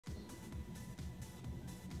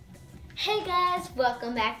Hey guys,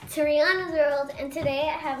 welcome back to Rhianna's World, and today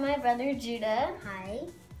I have my brother Judah. Hi.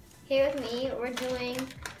 Here with me. We're doing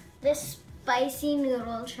this spicy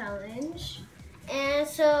noodle challenge. And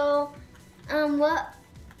so, what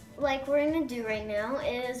we're gonna do right now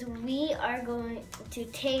is we are going to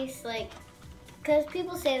taste because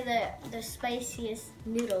people say that the spiciest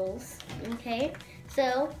noodles. Okay,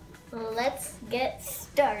 so let's get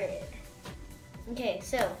started. Okay,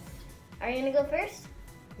 so are you gonna go first?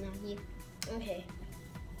 No, you. Okay.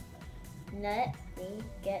 Let me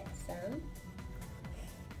get some.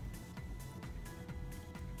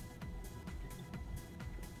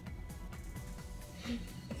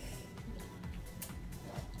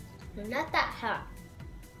 They're not that hot.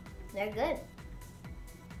 They're good.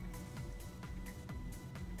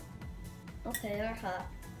 Okay, they're hot.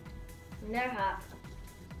 They're hot.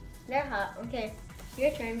 They're hot. Okay,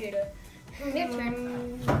 your turn, Judah. Your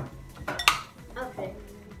turn. Okay.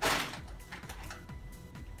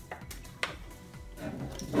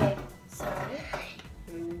 Okay,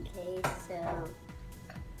 so.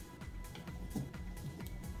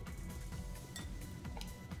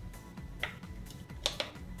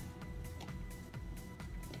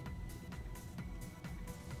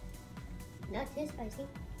 Not too spicy.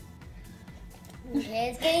 Okay,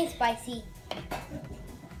 it's getting spicy.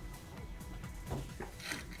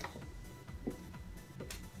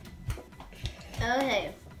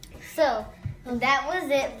 Okay, so that was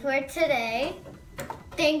it for today.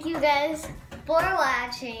 Thank you guys for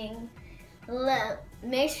watching.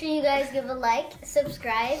 Make sure you guys give a like,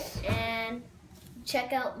 subscribe, and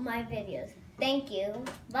check out my videos. Thank you.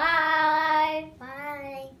 Bye.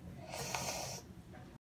 Bye.